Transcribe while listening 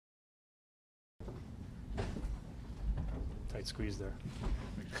Tight squeeze there.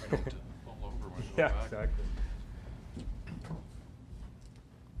 Make sure I don't fall over when I go Yeah, back. exactly.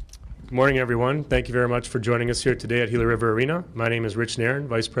 Good morning, everyone. Thank you very much for joining us here today at Gila River Arena. My name is Rich Nairn,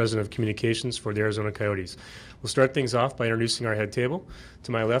 Vice President of Communications for the Arizona Coyotes. We'll start things off by introducing our head table.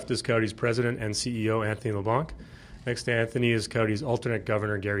 To my left is Coyotes President and CEO Anthony LeBlanc. Next to Anthony is Coyotes Alternate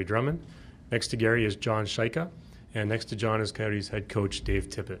Governor Gary Drummond. Next to Gary is John Chayka. And next to John is Coyotes Head Coach Dave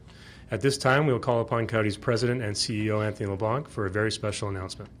Tippett. At this time, we will call upon Coyotes President and CEO Anthony LeBlanc for a very special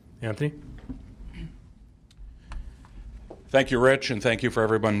announcement. Anthony? Thank you, Rich, and thank you for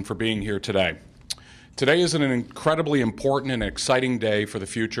everyone for being here today. Today is an incredibly important and exciting day for the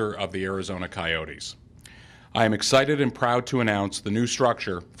future of the Arizona Coyotes. I am excited and proud to announce the new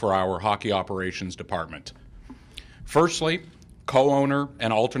structure for our hockey operations department. Firstly, co-owner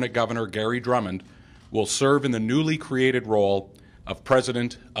and alternate governor Gary Drummond will serve in the newly created role of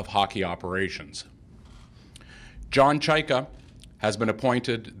President of Hockey Operations. John Chayka has been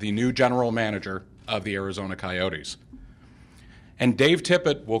appointed the new General Manager of the Arizona Coyotes. And Dave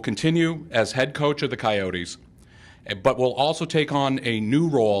Tippett will continue as head coach of the Coyotes, but will also take on a new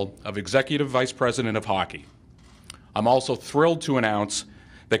role of Executive Vice President of Hockey. I'm also thrilled to announce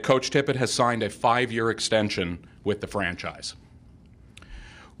that Coach Tippett has signed a 5-year extension with the franchise.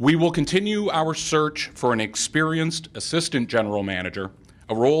 We will continue our search for an experienced assistant general manager,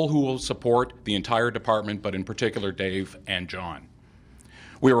 a role who will support the entire department, but in particular Dave and John.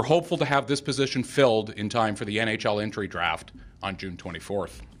 We are hopeful to have this position filled in time for the NHL entry draft on June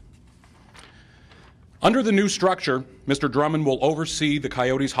 24th. Under the new structure, Mr. Drummond will oversee the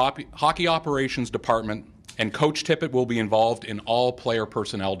Coyotes hockey operations department, and Coach Tippett will be involved in all player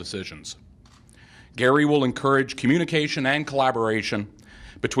personnel decisions. Gary will encourage communication and collaboration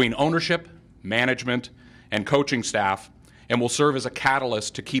between ownership, management, and coaching staff, and will serve as a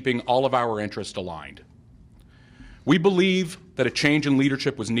catalyst to keeping all of our interests aligned. We believe that a change in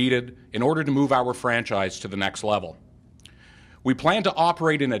leadership was needed in order to move our franchise to the next level. We plan to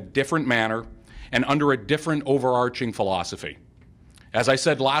operate in a different manner and under a different overarching philosophy. As I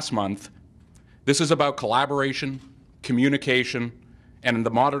said last month, this is about collaboration, communication, and the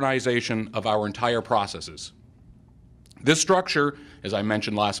modernization of our entire processes. This structure, as I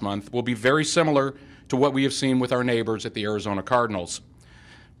mentioned last month, will be very similar to what we have seen with our neighbors at the Arizona Cardinals,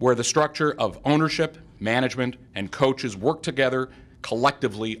 where the structure of ownership, management, and coaches work together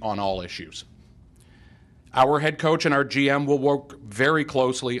collectively on all issues. Our head coach and our GM will work very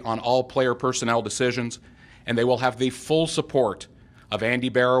closely on all player personnel decisions, and they will have the full support of Andy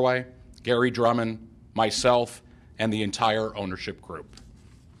Barraway, Gary Drummond, myself, and the entire ownership group.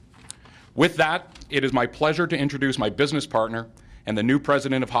 With that, it is my pleasure to introduce my business partner and the new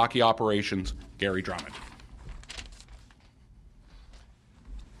President of Hockey Operations, Gary Drummond.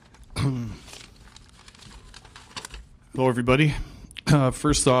 Hello, everybody.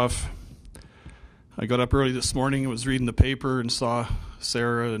 First off, I got up early this morning and was reading the paper and saw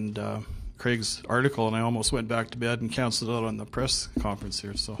Sarah and Craig's article, and I almost went back to bed and canceled out on the press conference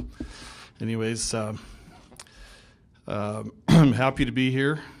here. So anyways, I'm happy to be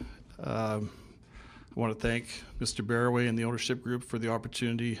here. I want to thank Mr. Barraway and the ownership group for the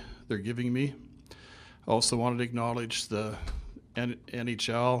opportunity they're giving me. I also wanted to acknowledge the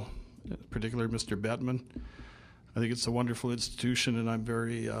NHL, in particular Mr. Bettman. I think it's a wonderful institution, and I'm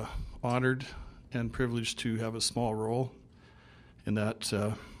very honored and privileged to have a small role in that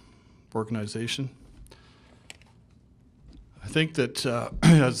organization. I think that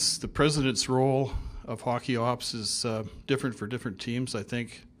as the president's role of hockey ops is different for different teams. I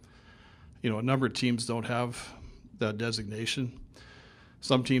think, a number of teams don't have that designation.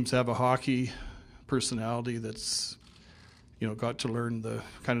 Some teams have a hockey personality that's, got to learn the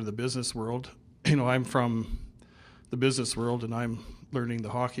kind of the business world. I'm from the business world and I'm learning the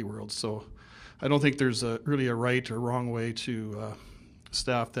hockey world. So I don't think there's really a right or wrong way to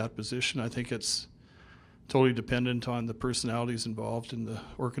staff that position. I think it's totally dependent on the personalities involved in the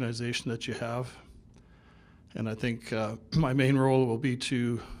organization that you have. And I think my main role will be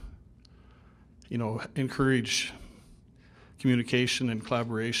to, encourage communication and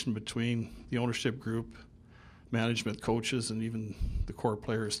collaboration between the ownership group, management, coaches, and even the core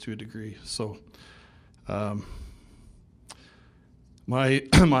players to a degree. So my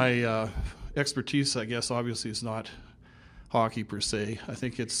expertise, I guess, obviously is not hockey per se. I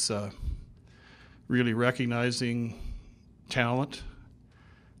think it's really recognizing talent,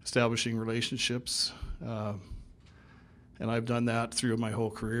 establishing relationships, and I've done that through my whole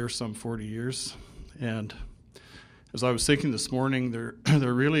career, some 40 years. And as I was thinking this morning, they're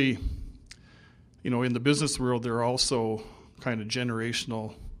really, in the business world, they're also kind of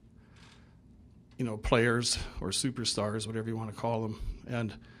generational, players or superstars, whatever you want to call them.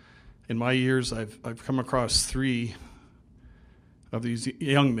 And in my years, I've come across 3 of these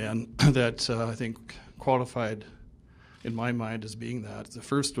young men that I think qualified in my mind as being that. The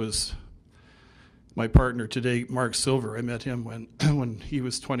first was my partner today, Mark Silver. I met him when he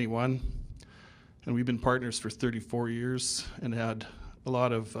was 21, and we've been partners for 34 years and had a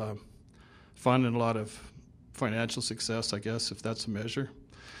lot of fun and a lot of financial success, I guess, if that's a measure.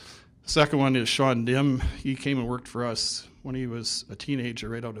 The second one is Sean Dim. He came and worked for us when he was a teenager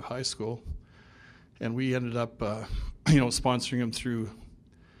right out of high school, and we ended up sponsoring him through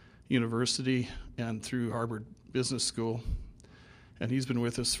university and through Harvard Business School, and he's been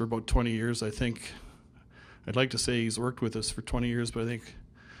with us for about 20 years. I think I'd like to say he's worked with us for 20 years, but I think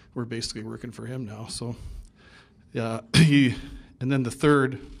we're basically working for him now. So yeah, and then the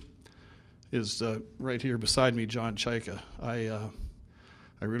third is right here beside me, John Chayka.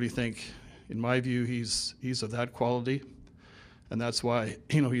 I really think, in my view, he's of that quality, and that's why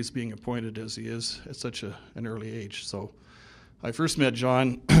he's being appointed as he is at such an early age. So I first met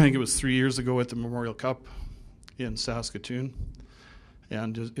John, I think it was 3 years ago at the Memorial Cup in Saskatoon.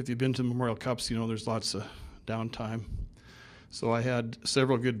 And if you've been to Memorial Cups, there's lots of downtime. So I had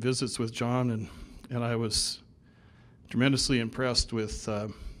several good visits with John, and I was tremendously impressed with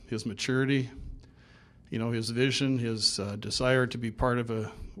his maturity, his vision, his desire to be part of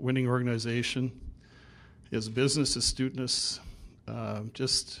a winning organization, his business astuteness. I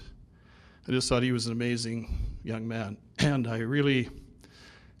just thought he was an amazing young man. And I really,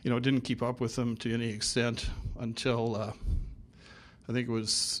 didn't keep up with him to any extent until I think it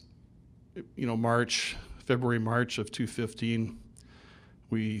was, February, March of 2015.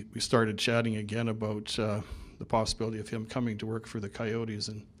 We started chatting again about the possibility of him coming to work for the Coyotes.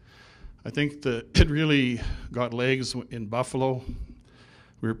 And I think that it really got legs in Buffalo.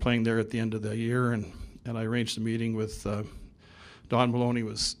 We were playing there at the end of the year, and I arranged a meeting with Don Maloney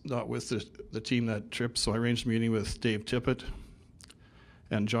was not with the team that trip, so I arranged a meeting with Dave Tippett,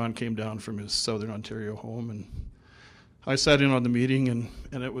 and John came down from his Southern Ontario home, and I sat in on the meeting,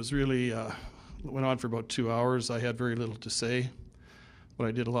 and it was really went on for about 2 hours. I had very little to say, but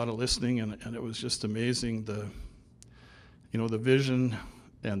I did a lot of listening, and it was just amazing the vision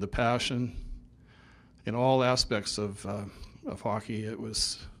and the passion in all aspects of hockey. It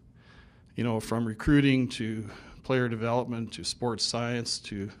was from recruiting to player development to sports science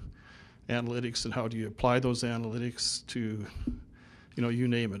to analytics and how do you apply those analytics to you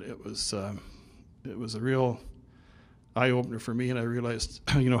name it. It was a real eye-opener for me, and I realized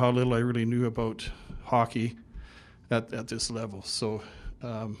how little I really knew about hockey at this level. So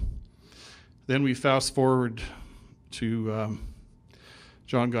then we fast forward to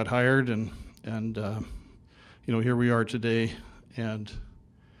John got hired, and here we are today, and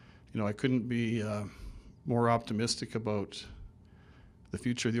I couldn't be more optimistic about the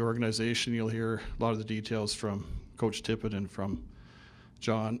future of the organization. You'll hear a lot of the details from Coach Tippett and from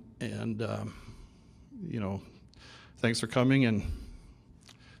John, and thanks for coming. And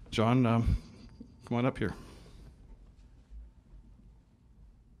John, come on up here.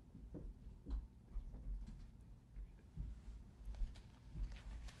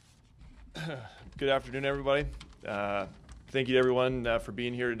 Good afternoon, everybody. Thank you to everyone for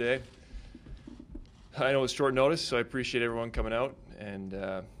being here today. I know it's short notice, so I appreciate everyone coming out. And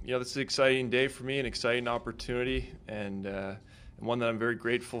this is an exciting day for me, an exciting opportunity, and one that I'm very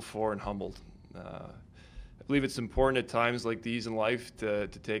grateful for and humbled. I believe it's important at times like these in life to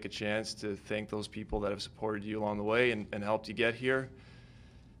take a chance to thank those people that have supported you along the way and helped you get here.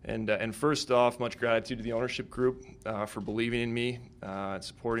 And first off, much gratitude to the ownership group for believing in me, and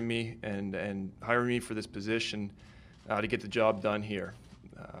supporting me, and hiring me for this position to get the job done here.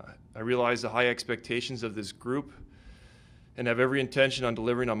 I realize the high expectations of this group and have every intention on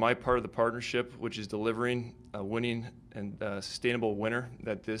delivering on my part of the partnership, which is delivering a winning and sustainable winner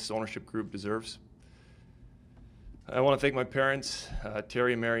that this ownership group deserves. I want to thank my parents,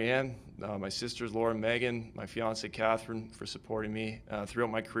 Terry and Marianne, my sisters, Laura and Megan, my fiance, Catherine, for supporting me throughout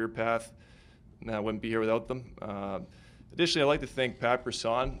my career path. I wouldn't be here without them. Additionally, I'd like to thank Pat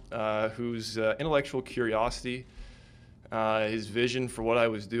Brisson, whose intellectual curiosity, his vision for what I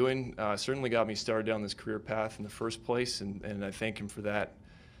was doing certainly got me started down this career path in the first place, and I thank him for that.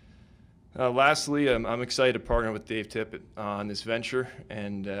 Lastly, I'm excited to partner with Dave Tippett on this venture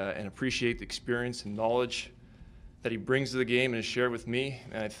and appreciate the experience and knowledge that he brings to the game and has shared with me.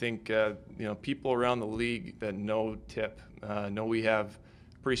 And I think people around the league that know Tip know we have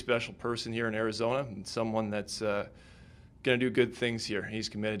a pretty special person here in Arizona and someone that's going to do good things here. He's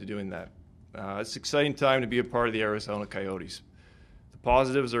committed to doing that. It's an exciting time to be a part of the Arizona Coyotes. The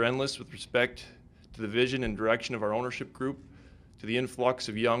positives are endless with respect to the vision and direction of our ownership group, to the influx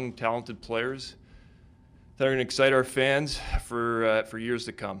of young, talented players that are going to excite our fans for years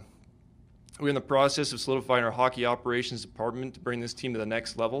to come. We're in the process of solidifying our hockey operations department to bring this team to the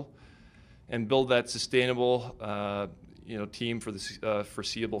next level and build that sustainable team for the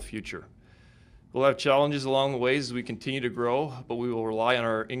foreseeable future. We'll have challenges along the way as we continue to grow, but we will rely on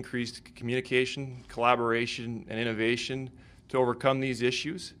our increased communication, collaboration, and innovation to overcome these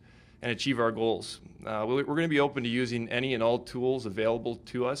issues and achieve our goals. We're going to be open to using any and all tools available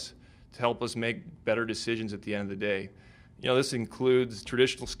to us to help us make better decisions at the end of the day. This includes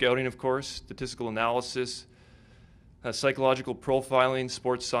traditional scouting, of course, statistical analysis, psychological profiling,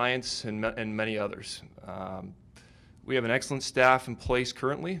 sports science, and many others. We have an excellent staff in place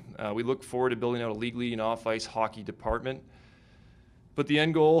currently. We look forward to building out a legally and off-ice hockey department. But the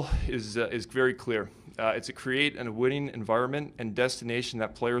end goal is very clear. It's to create a winning environment and destination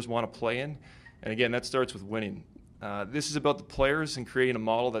that players want to play in. And again, that starts with winning. This is about the players and creating a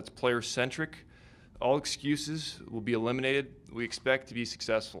model that's player-centric. All excuses will be eliminated. We expect to be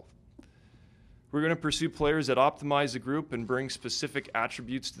successful. We're going to pursue players that optimize the group and bring specific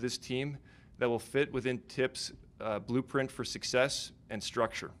attributes to this team that will fit within TIP's blueprint for success and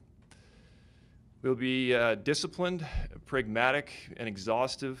structure. We'll be disciplined, pragmatic, and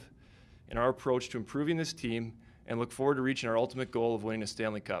exhaustive in our approach to improving this team and look forward to reaching our ultimate goal of winning a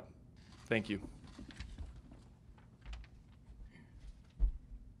Stanley Cup. Thank you.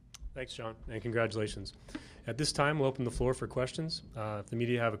 Thanks, John, and congratulations. At this time, we'll open the floor for questions. If the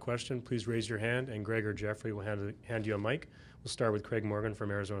media have a question, please raise your hand, and Greg or Jeffrey will hand you a mic. We'll start with Craig Morgan from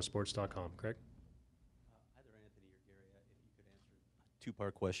ArizonaSports.com. Craig? Either Anthony or Gary, if you could answer a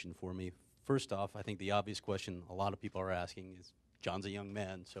two-part question for me. First off, I think the obvious question a lot of people are asking is, John's a young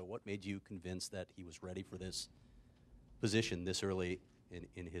man, so what made you convinced that he was ready for this position this early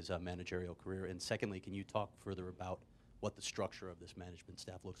in his managerial career? And secondly, can you talk further about what the structure of this management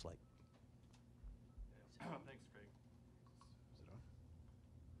staff looks like? Thanks, Craig.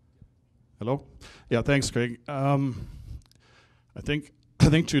 Hello? Yeah, thanks, Craig. I think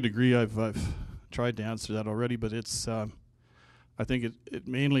to a degree I've tried to answer that already, but it's I think it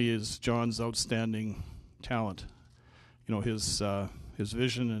mainly is John's outstanding talent. His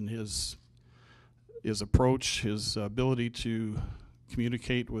vision and his approach, his ability to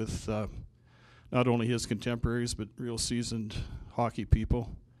communicate with not only his contemporaries but real seasoned hockey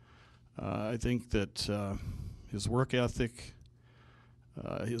people. I think that his work ethic,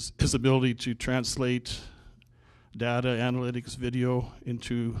 his ability to translate data, analytics, video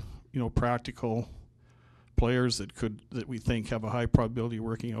into practical players that we think have a high probability of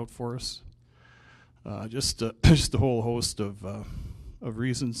working out for us. Just a whole host of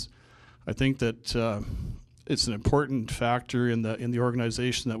reasons. I think that it's an important factor in the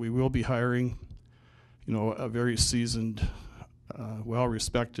organization that we will be hiring, a very seasoned,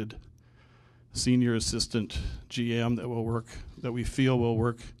 well-respected senior assistant GM that we feel will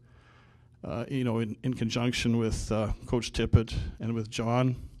work, in conjunction with Coach Tippett and with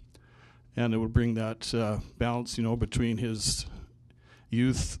John, and it would bring that balance, between his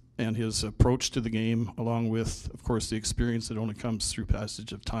youth and his approach to the game, along with, of course, the experience that only comes through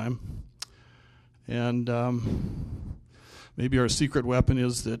passage of time. And maybe our secret weapon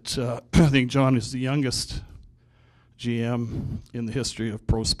is that I think John is the youngest GM in the history of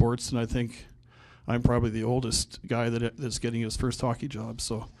pro sports, and I think I'm probably the oldest guy that's getting his first hockey job.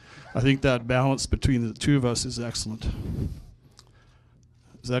 So I think that balance between the two of us is excellent.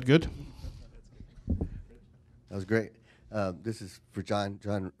 Is that good? That was great. This is for John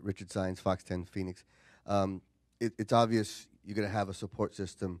Richard Sines, Fox 10 Phoenix. It's obvious you're going to have a support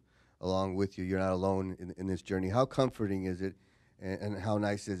system along with you. You're not alone in this journey. How comforting is it, and how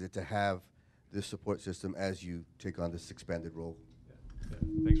nice is it to have this support system as you take on this expanded role? Yeah,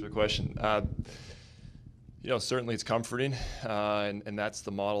 thanks for the question. Certainly it's comforting, and that's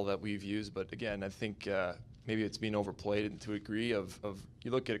the model that we've used. But again, I think maybe it's being overplayed to a degree of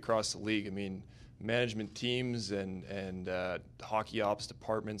you look at across the league. I mean, management teams and hockey ops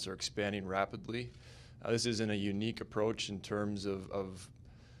departments are expanding rapidly. This isn't a unique approach in terms of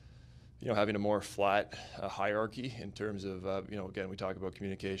having a more flat hierarchy in terms of, again, we talk about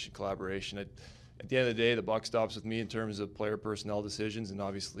communication, collaboration. At the end of the day, the buck stops with me in terms of player personnel decisions, and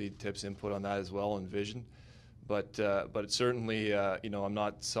obviously Tip's input on that as well, and vision. But certainly, I'm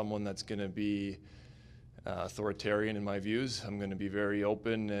not someone that's going to be authoritarian in my views. I'm going to be very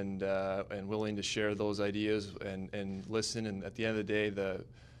open and willing to share those ideas and listen. And at the end of the day, the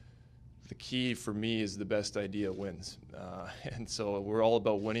key for me is the best idea wins. And so we're all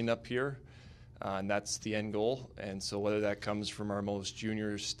about winning up here. and that's the end goal. And so whether that comes from our most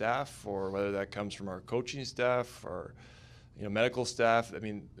junior staff or whether that comes from our coaching staff or medical staff, I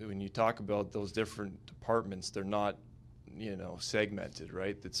mean, when you talk about those different departments, they're not segmented,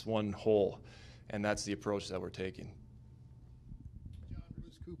 right? It's one whole, and that's the approach that we're taking. John,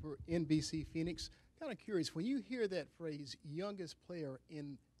 Bruce Cooper, NBC Phoenix. Kind of curious, when you hear that phrase, youngest player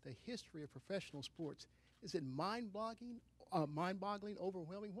in the history of professional sports, is it mind-boggling,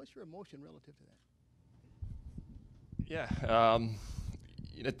 overwhelming? What's your emotion relative to that? Yeah,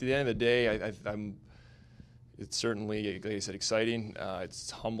 at the end of the day, it's certainly, like I said, exciting. It's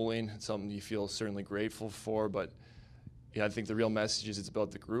humbling. It's something you feel certainly grateful for. But I think the real message is it's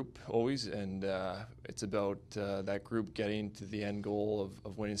about the group always, and it's about that group getting to the end goal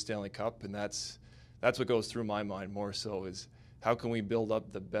of winning Stanley Cup, and that's what goes through my mind more so is how can we build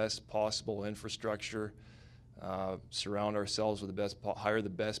up the best possible infrastructure, surround ourselves with hire the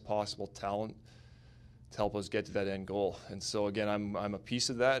best possible talent to help us get to that end goal. And so again, I'm a piece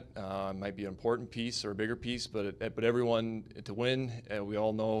of that. I might be an important piece or a bigger piece, but everyone to win, we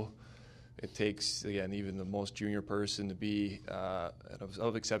all know it takes, again, even the most junior person to be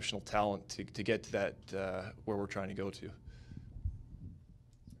of exceptional talent to get to that where we're trying to go to.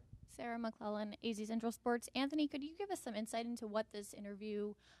 Sarah McClellan, AZ Central Sports. Anthony, could you give us some insight into what this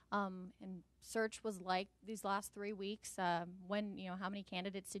interview and search was like these last 3 weeks? How many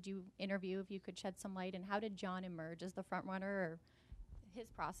candidates did you interview, if you could shed some light, and how did John emerge as the front runner, or his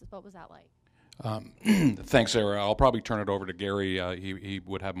process? What was that like? Thanks, Sarah. I'll probably turn it over to Gary. He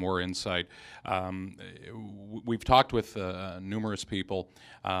would have more insight. We've talked with numerous people,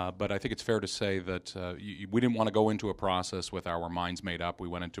 but I think it's fair to say that we didn't want to go into a process with our minds made up. We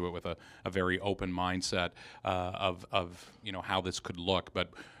went into it with a very open mindset of how this could look.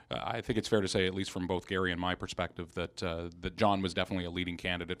 But I think it's fair to say, at least from both Gary and my perspective, that John was definitely a leading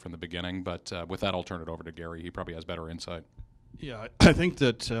candidate from the beginning. But with that, I'll turn it over to Gary. He probably has better insight. Yeah, I think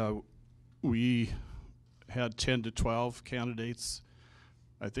that we had 10 to 12 candidates.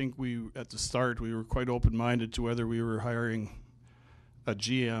 I think at the start, we were quite open-minded to whether we were hiring a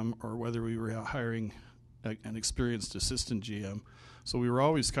GM or whether we were hiring an experienced assistant GM. So we were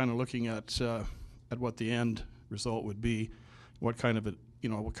always kind of looking at what the end result would be, what kind of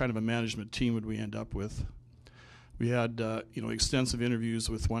a management team would we end up with. We had extensive interviews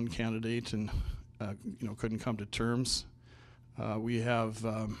with one candidate and couldn't come to terms. We have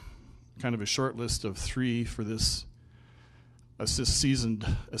kind of a short list of 3 for this seasoned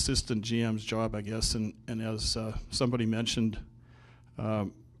assistant GM's job, I guess. And as somebody mentioned,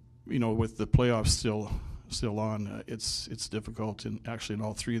 with the playoffs still on, it's difficult in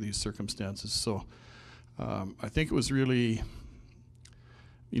all 3 of these circumstances. So I think it was really,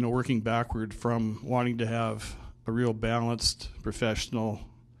 working backward from wanting to have a real balanced, professional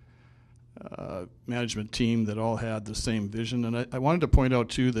management team that all had the same vision. And I wanted to point out,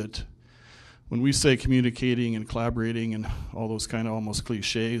 too, that when we say communicating and collaborating and all those kind of almost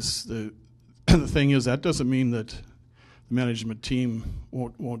cliches, the thing is that doesn't mean that the management team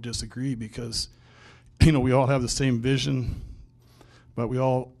won't disagree, because we all have the same vision, but we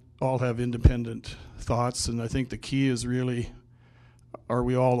all have independent thoughts. And I think the key is really, are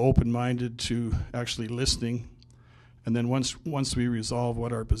we all open-minded to actually listening? And then once we resolve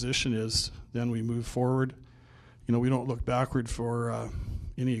what our position is, then we move forward. We don't look backward for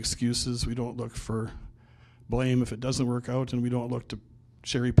any excuses. We don't look for blame if it doesn't work out, and we don't look to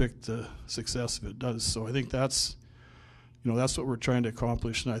cherry pick the success if it does. So I think that's what we're trying to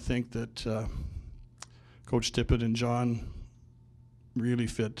accomplish, and I think that Coach Tippett and John really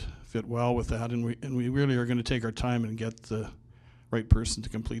fit well with that, and we really are going to take our time and get the right person to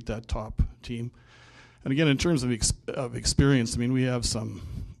complete that top team. And again, in terms of experience, I mean, we have some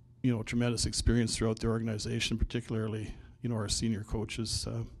tremendous experience throughout the organization, particularly our senior coaches,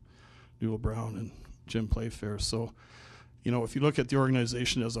 Newell Brown and Jim Playfair. So, if you look at the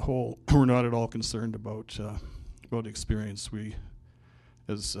organization as a whole, we're not at all concerned about experience. We,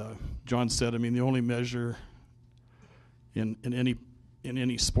 as John said, I mean, the only measure in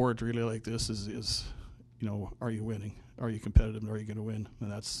any sport really like this is are you winning? Are you competitive? And are you going to win?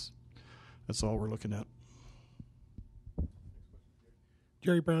 And that's all we're looking at.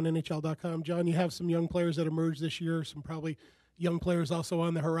 Jerry Brown, NHL.com. John, you have some young players that emerged this year, some probably young players also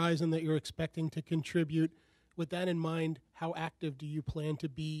on the horizon that you're expecting to contribute. With that in mind, how active do you plan to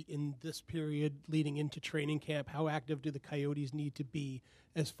be in this period leading into training camp? How active do the Coyotes need to be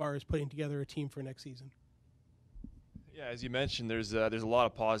as far as putting together a team for next season? Yeah, as you mentioned, there's a lot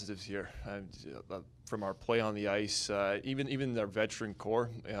of positives here from our play on the ice. Even our veteran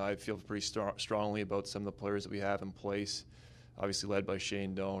core, I feel pretty strongly about some of the players that we have in place. obviously led by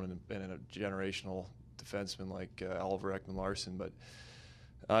Shane Doan and a generational defenseman like Oliver Ekman-Larsson. But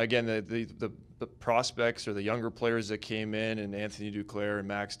again, the prospects or the younger players that came in, and Anthony Duclair and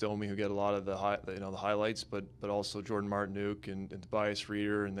Max Domi, who get a lot of the highlights, but also Jordan Martinook and Tobias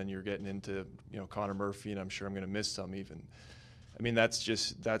Reeder, and then you're getting into Connor Murphy, and I'm sure I'm going to miss some even. I mean, that's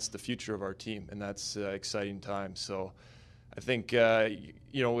the future of our team, and that's exciting time. So I think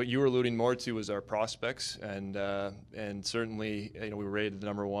what you were alluding more to was our prospects, and certainly we were rated the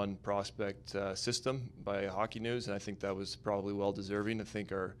 #1 prospect system by Hockey News, and I think that was probably well deserving. I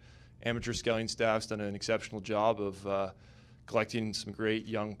think our amateur scouting staff's done an exceptional job of collecting some great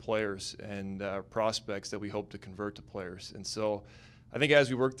young players and prospects that we hope to convert to players. And so I think as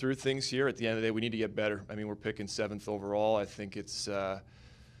we work through things here, at the end of the day, we need to get better. I mean, we're picking 7th overall. I think it's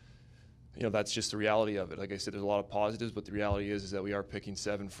that's just the reality of it. Like I said, there's a lot of positives, but the reality is that we are picking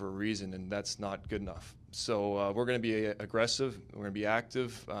 7 for a reason, and that's not good enough. So we're going to be aggressive. We're going to be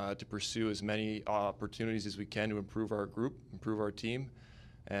active to pursue as many opportunities as we can to improve our group, improve our team,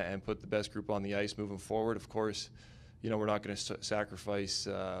 and put the best group on the ice moving forward. Of course, we're not going to sacrifice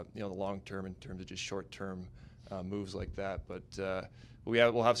the long term in terms of just short term moves like that. But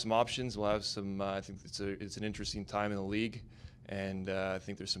we'll have some options. We'll have some. I think it's an interesting time in the league. And I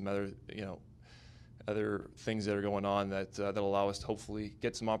think there's some other things that are going on that'll allow us to hopefully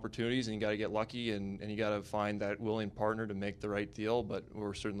get some opportunities. And you got to get lucky, and you got to find that willing partner to make the right deal. But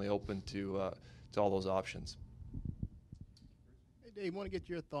we're certainly open to all those options. Hey, Dave, I want to get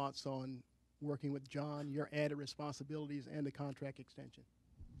your thoughts on working with John, your added responsibilities, and the contract extension.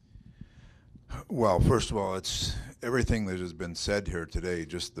 Well, first of all, it's everything that has been said here today.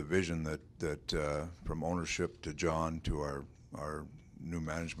 Just the vision that from ownership to John to our new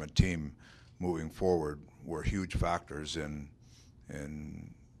management team moving forward were huge factors in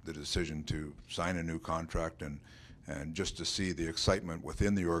the decision to sign a new contract and just to see the excitement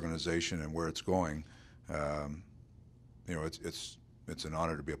within the organization and where it's going. It's an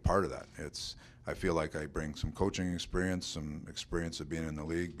honor to be a part of that. I feel like I bring some coaching experience, some experience of being in the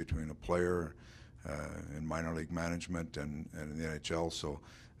league between a player in minor league management and in the NHL. So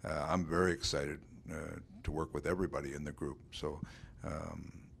I'm very excited to work with everybody in the group. So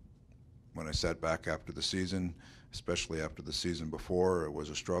when I sat back after the season, especially after the season before, it was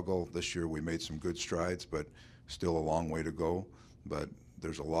a struggle. This year we made some good strides, but still a long way to go. But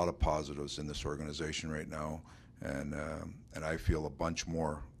there's a lot of positives in this organization right now, and I feel a bunch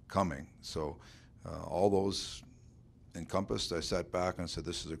more coming. So all those encompassed, I sat back and said,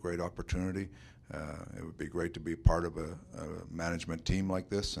 this is a great opportunity. It would be great to be part of a management team like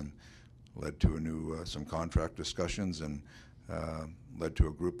this, and led to some contract discussions, and led to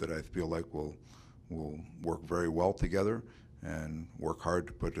a group that I feel like will work very well together and work hard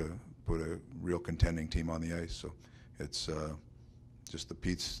to put a real contending team on the ice. So it's just the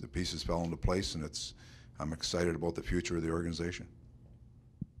pieces fell into place, and I'm excited about the future of the organization.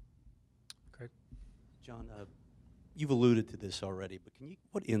 Great. John, you've alluded to this already, but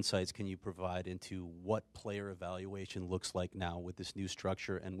what insights can you provide into what player evaluation looks like now with this new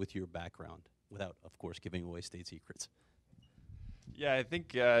structure and with your background, without, of course, giving away state secrets? Yeah, I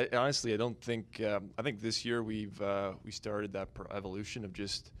think honestly, I think this year we started that evolution of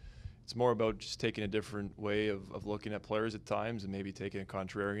it's more about just taking a different way of looking at players at times, and maybe taking a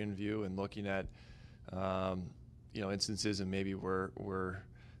contrarian view and looking at instances and maybe we're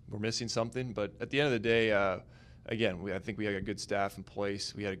missing something. But at the end of the day, again, I think we had a good staff in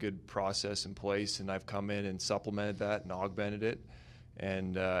place. We had a good process in place, and I've come in and supplemented that and augmented it.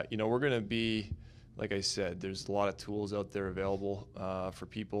 And we're going to be, like I said, there's a lot of tools out there available for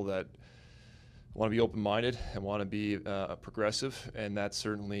people that want to be open-minded and want to be progressive, and that's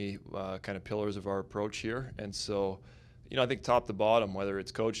certainly kind of pillars of our approach here. And so, I think top to bottom, whether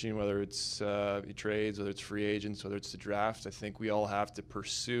it's coaching, whether it's trades, whether it's free agents, whether it's the draft, I think we all have to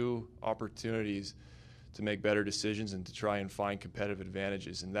pursue opportunities to make better decisions and to try and find competitive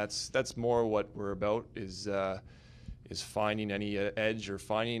advantages. And that's more what we're about, is finding any edge or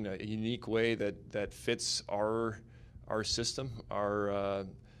finding a unique way that fits our system, our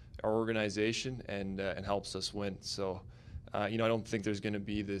organization, and helps us win. So, I don't think there's going to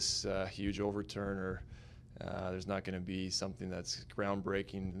be this huge overturn, or there's not going to be something that's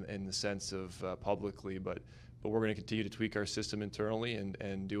groundbreaking in the sense of publicly, but we're going to continue to tweak our system internally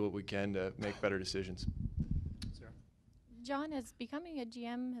and do what we can to make better decisions. Sarah? John, has becoming a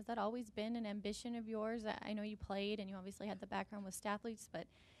GM, has that always been an ambition of yours? I know you played and you obviously had the background with Stathletes, but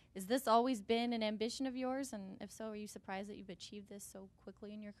has this always been an ambition of yours? And if so, are you surprised that you've achieved this so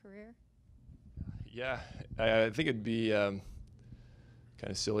quickly in your career? Yeah, I think it'd be kind kind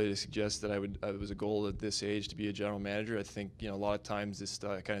of silly to suggest that it was a goal at this age to be a general manager. I think, a lot of times this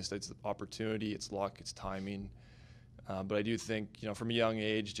kind of states opportunity, it's luck, it's timing. But I do think, from a young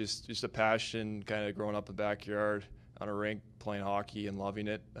age, just a passion, kind of growing up in the backyard on a rink, playing hockey and loving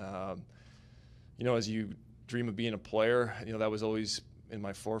it. As you dream of being a player, that was always in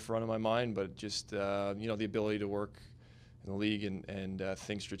my forefront of my mind. But just, the ability to work in the league and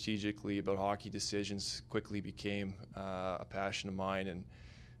think strategically about hockey decisions quickly became a passion of mine. And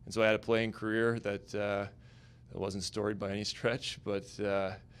so I had a playing career that wasn't storied by any stretch, but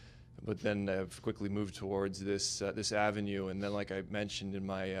then I've quickly moved towards this avenue. And then, like I mentioned in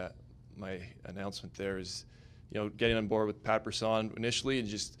my announcement, there is, getting on board with Pat Brisson initially and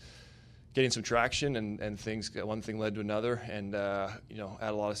just getting some traction and things. One thing led to another, and had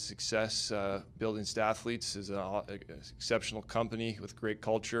a lot of success building Stathletes. Is an exceptional company with great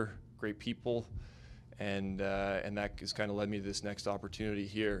culture, great people, and that has kind of led me to this next opportunity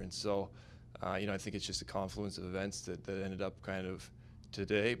here. And so, I think it's just a confluence of events that ended up kind of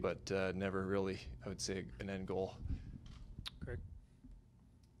today, but never really, I would say, an end goal. Greg?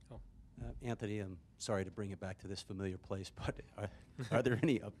 Anthony, I'm sorry to bring it back to this familiar place, but are there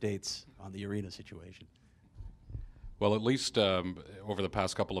any updates on the arena situation? Well, at least over the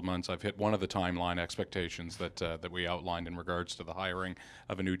past couple of months, I've hit one of the timeline expectations that we outlined in regards to the hiring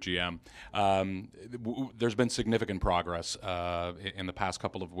of a new GM. There's been significant progress in the past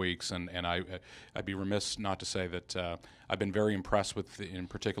couple of weeks, and I'd be remiss not to say that I've been very impressed with, in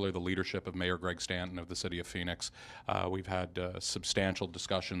particular, the leadership of Mayor Greg Stanton of the City of Phoenix. We've had substantial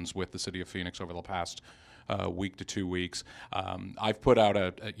discussions with the City of Phoenix over the past week to 2 weeks. I've put out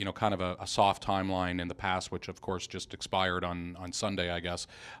a kind of a soft timeline in the past, which of course just expired on Sunday, I guess,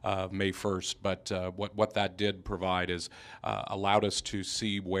 May 1st. But what that did provide is allowed us to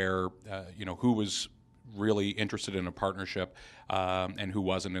see where who was really interested in a partnership and who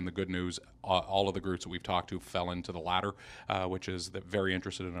wasn't. In the good news, all of the groups that we've talked to fell into the latter, which is that very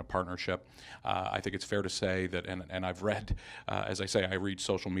interested in a partnership. I think it's fair to say that, and I've read, as I say, I read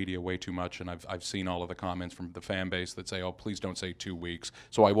social media way too much, and I've seen all of the comments from the fan base that say, oh, please don't say 2 weeks.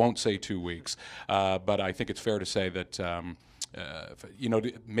 So I won't say 2 weeks. But I think it's fair to say that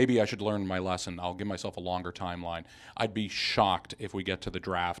maybe I should learn my lesson. I'll give myself a longer timeline. I'd be shocked if we get to the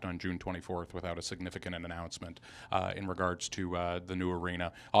draft on June 24th without a significant announcement in regards to the new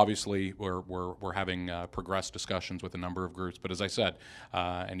arena. Obviously, we're having progressed discussions with a number of groups, but as I said,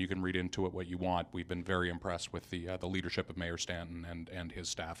 and you can read into it what you want, we've been very impressed with the leadership of Mayor Stanton and his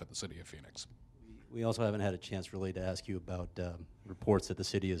staff at the City of Phoenix. We also haven't had a chance really to ask you about reports that the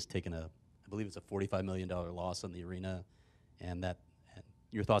city has taken I believe it's a $45 million loss on the arena. And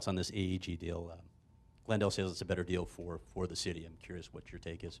your thoughts on this AEG deal? Glendale says it's a better deal for the city. I'm curious what your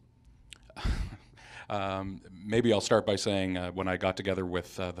take is. Maybe I'll start by saying when I got together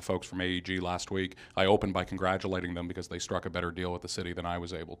with the folks from AEG last week, I opened by congratulating them because they struck a better deal with the city than I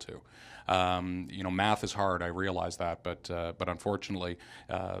was able to. Math is hard, I realize that, but unfortunately,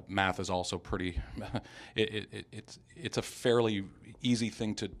 math is also pretty. It's a fairly easy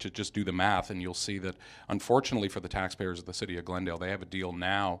thing to just do the math, and you'll see that, unfortunately for the taxpayers of the city of Glendale, they have a deal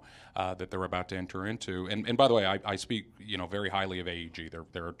now that they're about to enter into. And by the way, I speak very highly of AEG.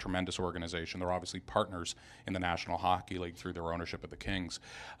 They're a tremendous organization. They're obviously partners in the National Hockey League through their ownership of the Kings.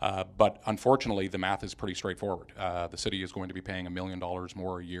 But unfortunately, the math is pretty straightforward. The city is going to be paying $1 million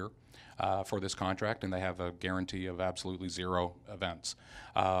more a year for this contract, and they have a guarantee of absolutely 0 events.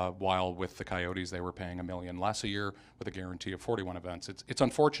 While with the Coyotes, they were paying $1 million less a year with a guarantee of 41 events. It's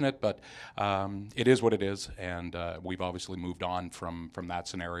unfortunate, but it is what it is, and we've obviously moved on from that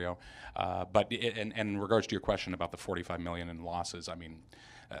scenario. But in regards to your question about the $45 million in losses, I mean,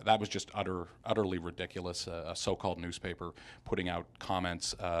 that was just utterly ridiculous. A so-called newspaper putting out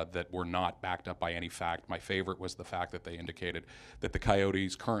comments that were not backed up by any fact. My favorite was the fact that they indicated that the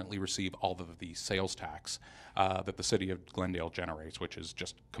Coyotes currently receive all of the sales tax that the city of Glendale generates, which is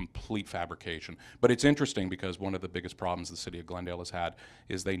just complete fabrication. But it's interesting because one of the biggest problems the city of Glendale has had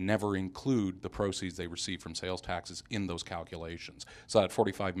is they never include the proceeds they receive from sales taxes in those calculations. So that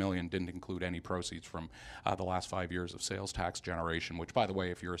 $45 million didn't include any proceeds from the last 5 years of sales tax generation, which, by the way,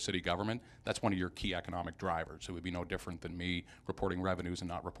 if you're a city government, that's one of your key economic drivers. It would be no different than me reporting revenues and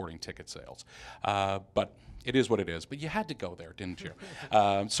not reporting ticket sales. But it is what it is. But you had to go there, didn't you?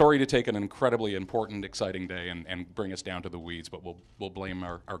 Sorry to take an incredibly important, exciting day and bring us down to the weeds, but we'll blame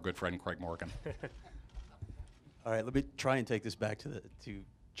our good friend Craig Morgan. All right, let me try and take this back to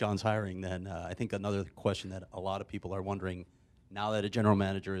John's hiring then. I think another question that a lot of people are wondering, now that a general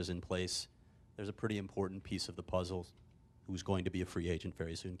manager is in place, there's a pretty important piece of the puzzle who's going to be a free agent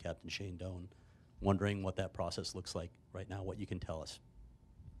very soon, Captain Shane Doan. Wondering what that process looks like right now, what you can tell us.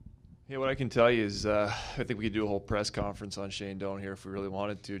 Yeah, what I can tell you is I think we could do a whole press conference on Shane Doan here if we really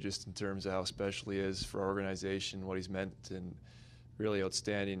wanted to, just in terms of how special he is for our organization, what he's meant, and really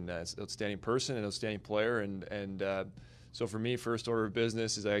outstanding person and outstanding player. And so for me, first order of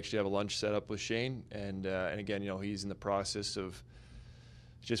business is I actually have a lunch set up with Shane. And again, he's in the process of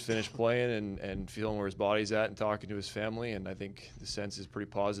just finished playing and feeling where his body's at and talking to his family. And I think the sense is pretty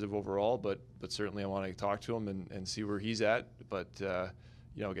positive overall, but certainly I want to talk to him and see where he's at. But,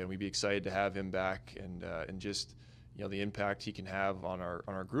 again, we'd be excited to have him back and just, the impact he can have on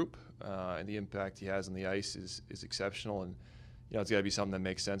our group and the impact he has on the ice is exceptional. And, it's got to be something that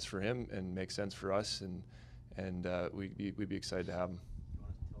makes sense for him and makes sense for us. And we'd be excited to have him. You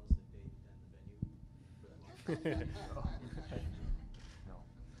want to tell us the date and the venue for that? No.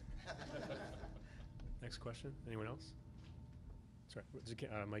 Next question. Anyone else? Sorry,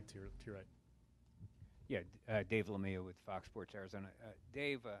 Mike to your right. Yeah, Dave Lemay with Fox Sports Arizona.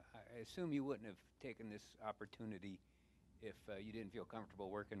 Dave, I assume you wouldn't have taken this opportunity if you didn't feel comfortable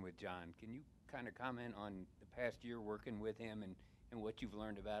working with John. Can you kind of comment on the past year working with him and what you've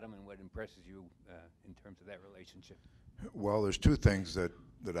learned about him and what impresses you in terms of that relationship? Well, there's two things that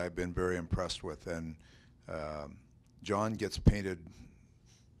I've been very impressed with, and John gets painted,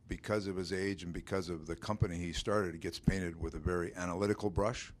 because of his age and because of the company he started, he gets painted with a very analytical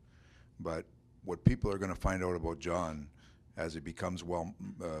brush. But what people are going to find out about John as he becomes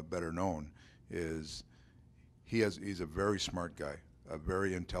better known is he's a very smart guy, a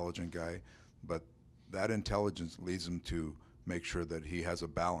very intelligent guy, but that intelligence leads him to make sure that he has a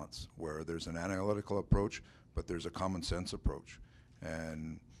balance where there's an analytical approach, but there's a common sense approach.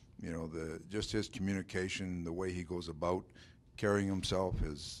 And just his communication, the way he goes about carrying himself,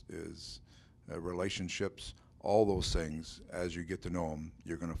 his relationships, all those things, as you get to know him,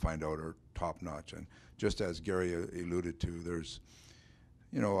 you're going to find out are top notch. And just as Gary alluded to, there's,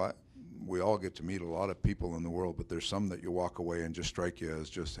 we all get to meet a lot of people in the world, but there's some that you walk away and just strike you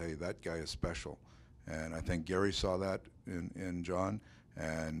as just, hey, that guy is special. And I think Gary saw that in John,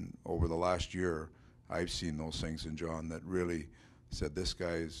 and over the last year, I've seen those things in John that really said this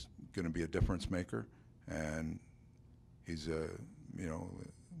guy is going to be a difference maker, and he's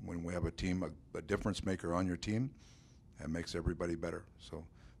when we have a team, a difference maker on your team, that makes everybody better. So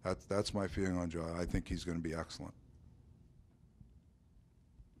that's my feeling on John. I think he's going to be excellent.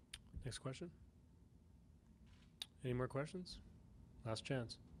 Next question. Any more questions? Last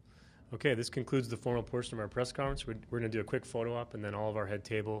chance. Okay, this concludes the formal portion of our press conference. We're going to do a quick photo op, and then all of our head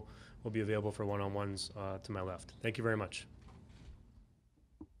table will be available for one-on-ones to my left. Thank you very much.